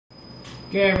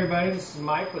Okay everybody, this is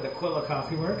Mike with Aquila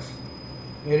Coffee Works.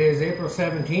 It is April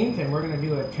 17th and we're going to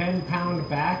do a 10-pound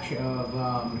batch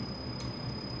of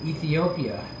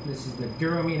Ethiopia. This is the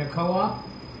Duramina Co-op,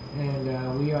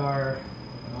 and we are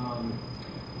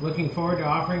looking forward to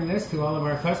offering this to all of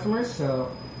our customers. So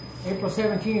April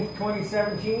 17th,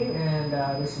 2017, and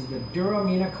this is the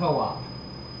Duramina Co-op.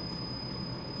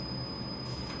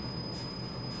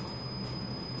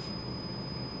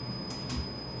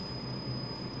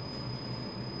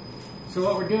 So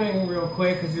what we're doing real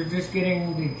quick is you're just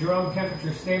getting the drum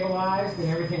temperature stabilized and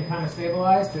everything kind of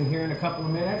stabilized, and here in a couple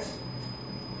of minutes,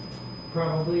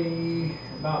 probably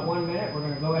about 1 minute, we're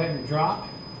going to go ahead and drop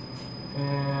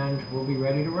and we'll be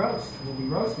ready to roast. We'll be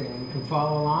roasting, and you can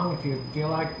follow along if you feel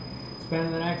like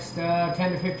spending the next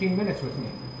 10 to 15 minutes with me.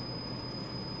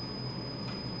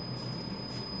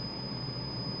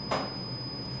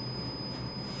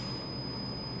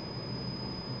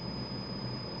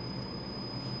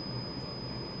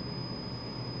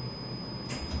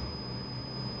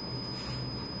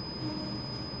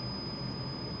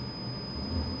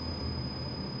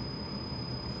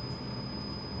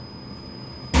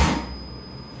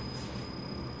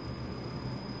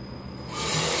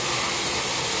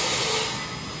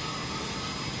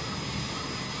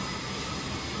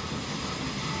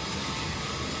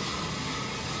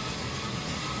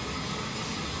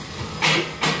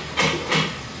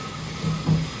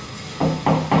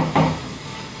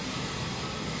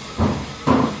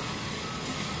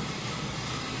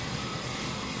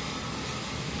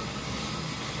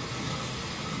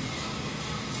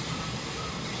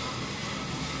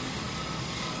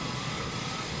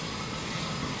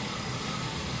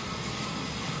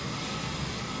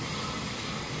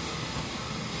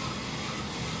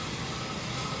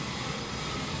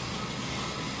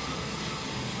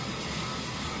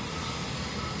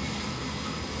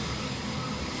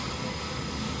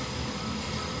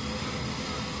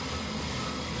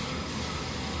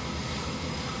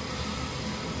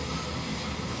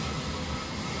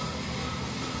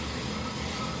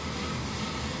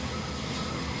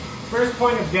 First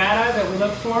point of data that we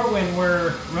look for when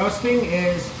we're roasting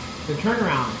is the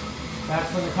turnaround.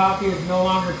 That's when the coffee is no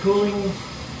longer cooling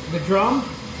the drum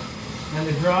and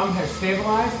the drum has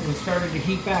stabilized and started to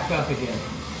heat back up again.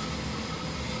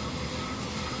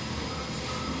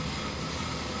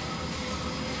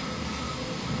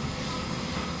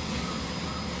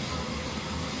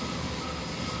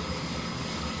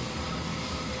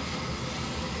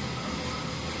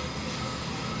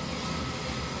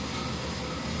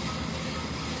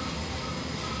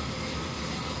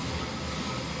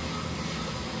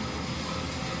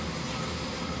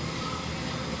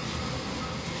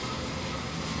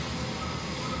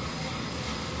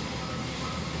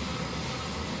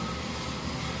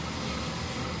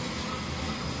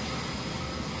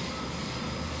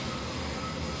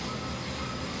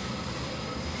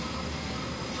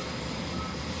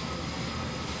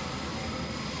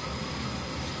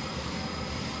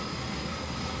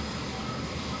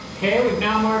 Okay, we've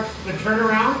now marked the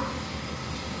turnaround.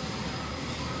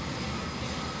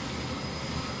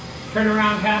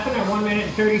 Turnaround happened at 1 minute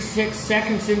and 36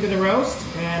 seconds into the roast,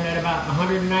 and at about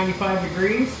 195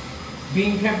 degrees.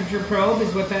 Bean temperature probe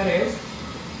is what that is.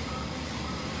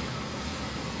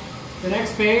 The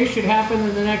next phase should happen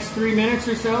in the next 3 minutes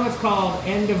or so. It's called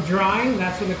end of drying.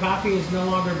 That's when the coffee is no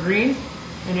longer green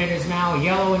and it is now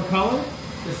yellow in color.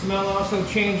 The smell also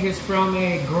changes from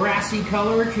a grassy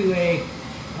color to a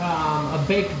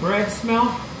baked bread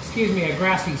smell, a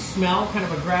grassy smell, kind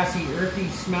of a grassy, earthy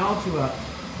smell, to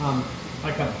a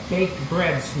like a baked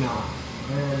bread smell.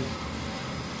 And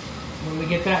when we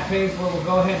get that phase, we'll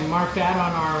go ahead and mark that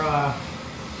on our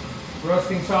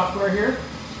roasting software here.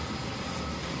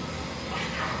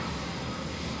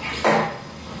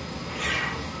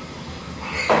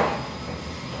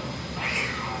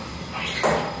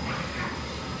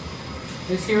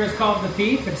 This here is called the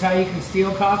thief. It's how you can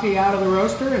steal coffee out of the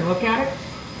roaster and look at it.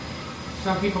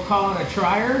 Some people call it a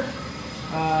trier.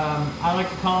 I like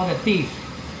to call it a thief,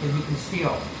 because you can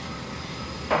steal.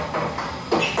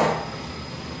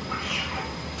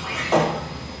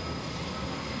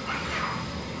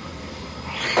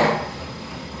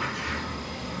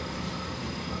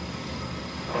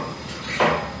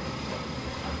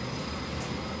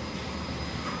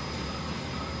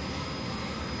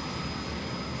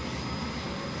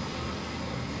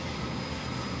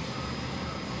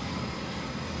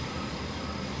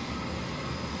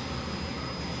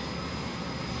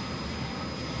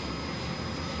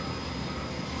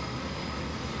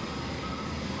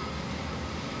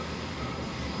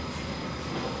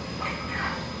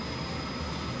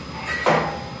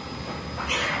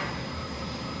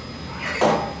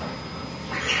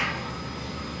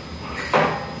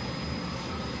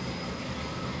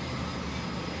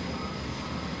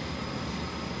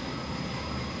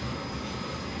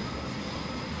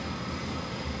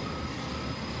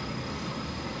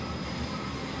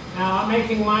 Now I'm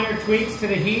making minor tweaks to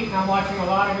the heat, and I'm watching a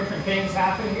lot of different things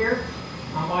happen here.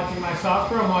 I'm watching my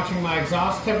software, I'm watching my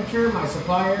exhaust temperature, my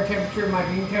supply air temperature, my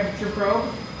bean temperature probe,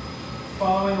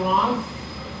 following along.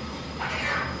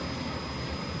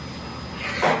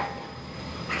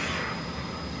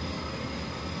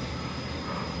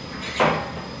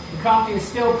 The coffee is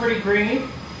still pretty green.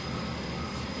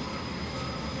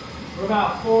 We're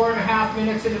about 4.5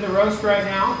 minutes into the roast right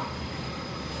now.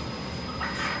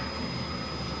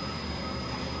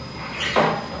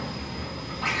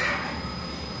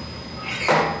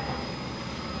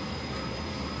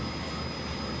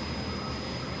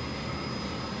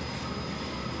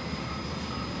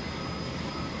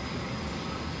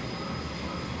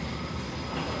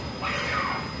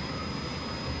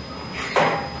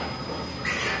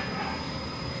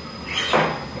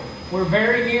 We're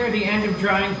very near the end of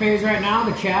drying phase right now.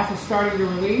 The chaff is starting to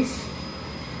release.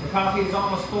 The coffee is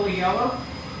almost fully yellow.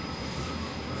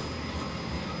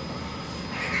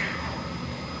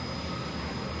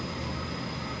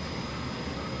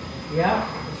 Yep,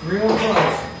 it's real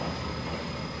close.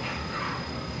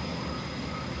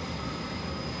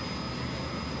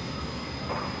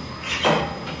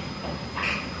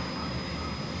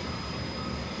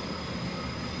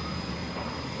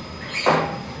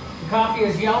 Coffee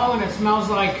is yellow and it smells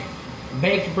like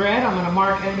baked bread. I'm going to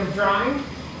mark end of drying.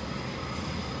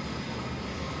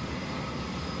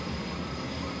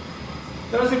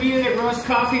 Those of you that roast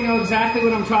coffee know exactly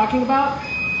what I'm talking about.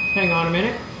 Hang on a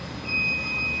minute.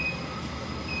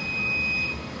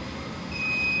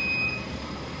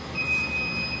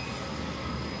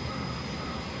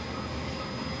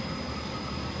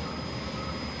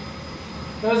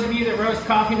 Those of you that roast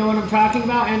coffee know what I'm talking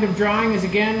about. End of drying is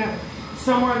again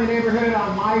somewhere in the neighborhood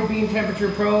on my bean temperature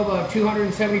probe of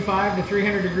 275 to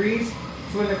 300 degrees.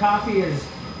 So when the coffee is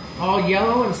all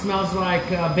yellow and smells like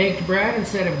baked bread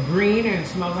instead of green and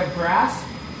smells like grass.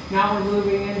 Now we're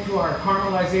moving into our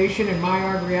caramelization and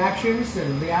Maillard reactions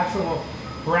and the actual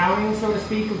browning, so to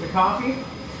speak, of the coffee.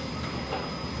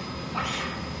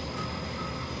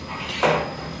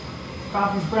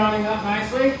 Coffee's browning up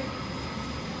nicely.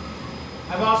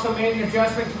 I've also made an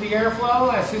adjustment to the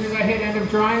airflow. As soon as I hit end of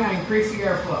drying, I increase the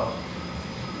airflow.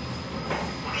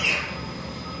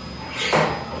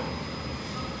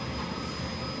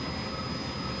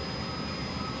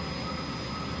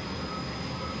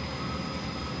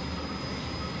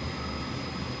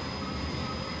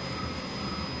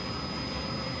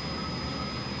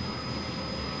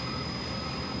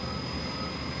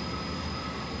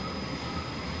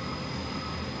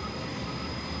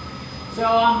 So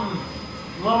I'm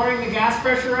lowering the gas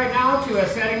pressure right now to a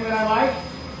setting that I like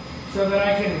so that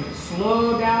I can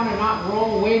slow down and not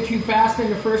roll way too fast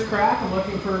into first crack. I'm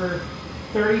looking for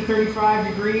 30-35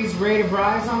 degrees rate of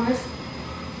rise on this.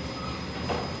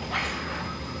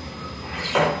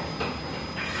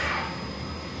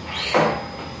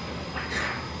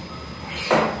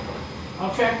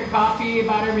 I'll check the coffee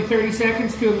about every 30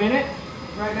 seconds to a minute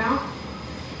right now.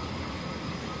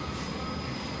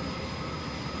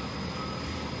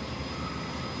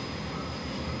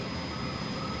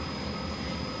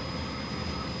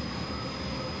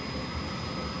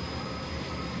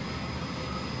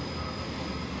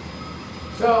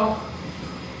 So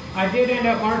I did end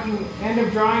up marking end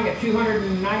of drying at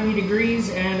 290 degrees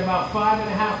and about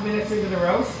 5.5 minutes into the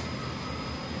roast.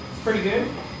 It's pretty good.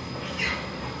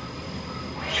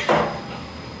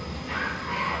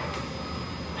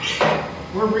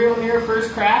 We're real near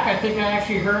first crack. I think I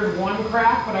actually heard one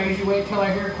crack, but I usually wait till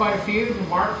I hear quite a few to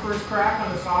mark first crack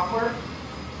on the software.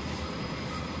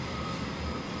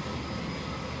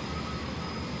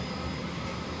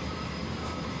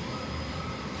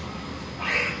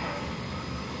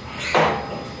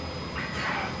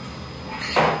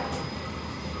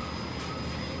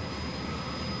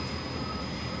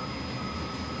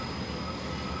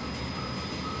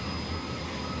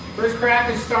 First crack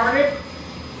has started.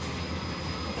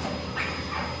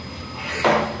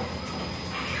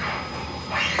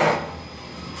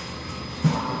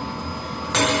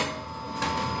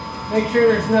 Make sure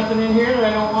there's nothing in here that I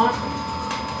don't want.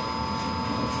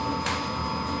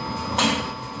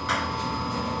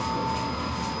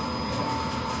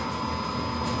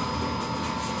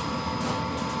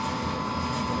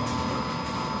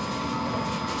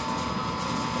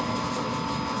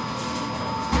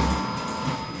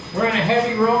 We're in a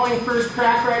heavy rolling first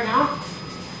crack right now.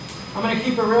 I'm going to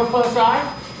keep a real close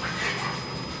eye.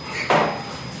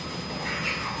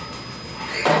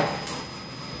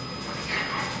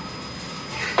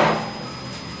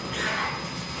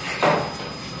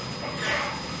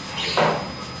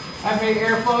 I've made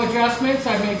airflow adjustments,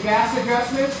 I've made gas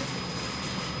adjustments.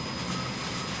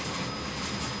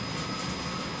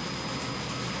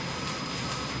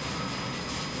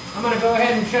 I'm going to go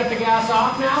ahead and shut the gas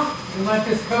off now and let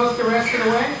this coast the rest of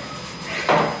the way.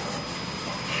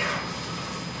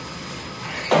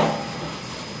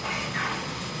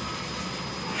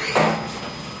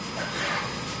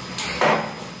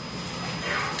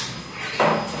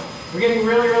 We're getting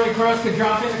really, really close to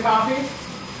dropping the coffee.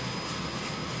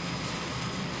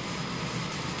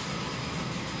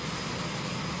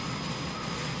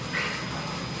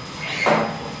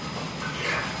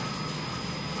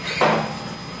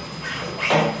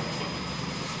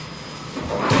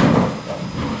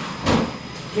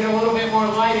 Get a little bit more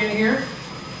light in here.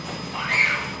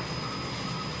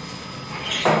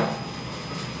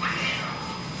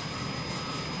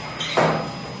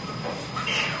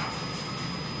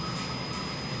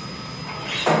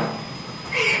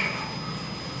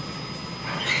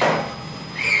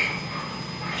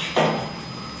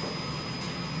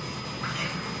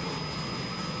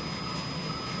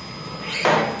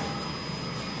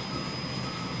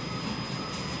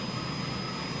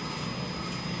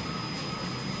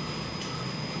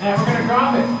 And we're going to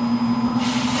drop it.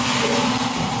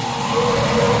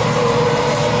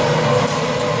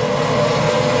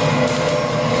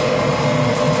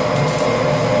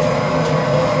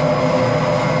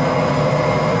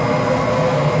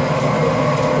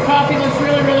 The coffee looks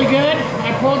really, really good.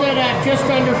 I pulled it at just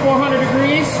under 400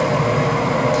 degrees.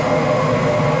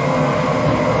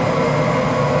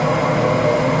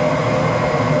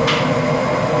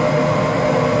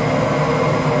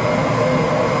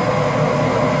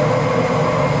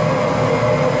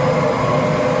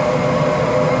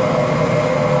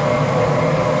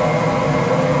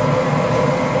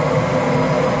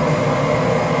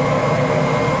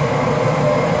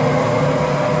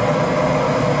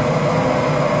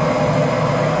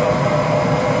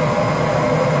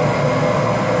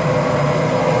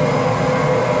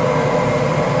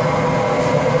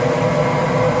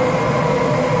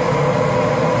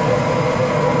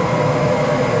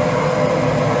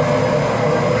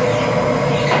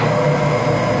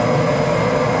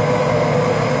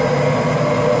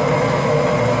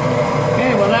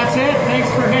 That's it. Thanks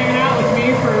for hanging out with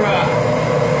me for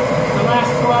the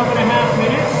last 12 and a half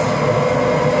minutes.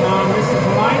 This is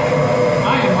Mike.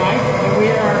 I am Mike, and we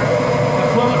are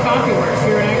Aquila Coffee Works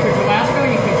here in Anchorage, Alaska.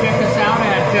 You can check us out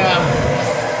at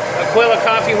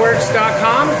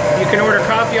AquilaCoffeeWorks.com. You can order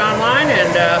coffee online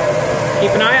and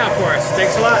keep an eye out for us.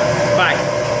 Thanks a lot.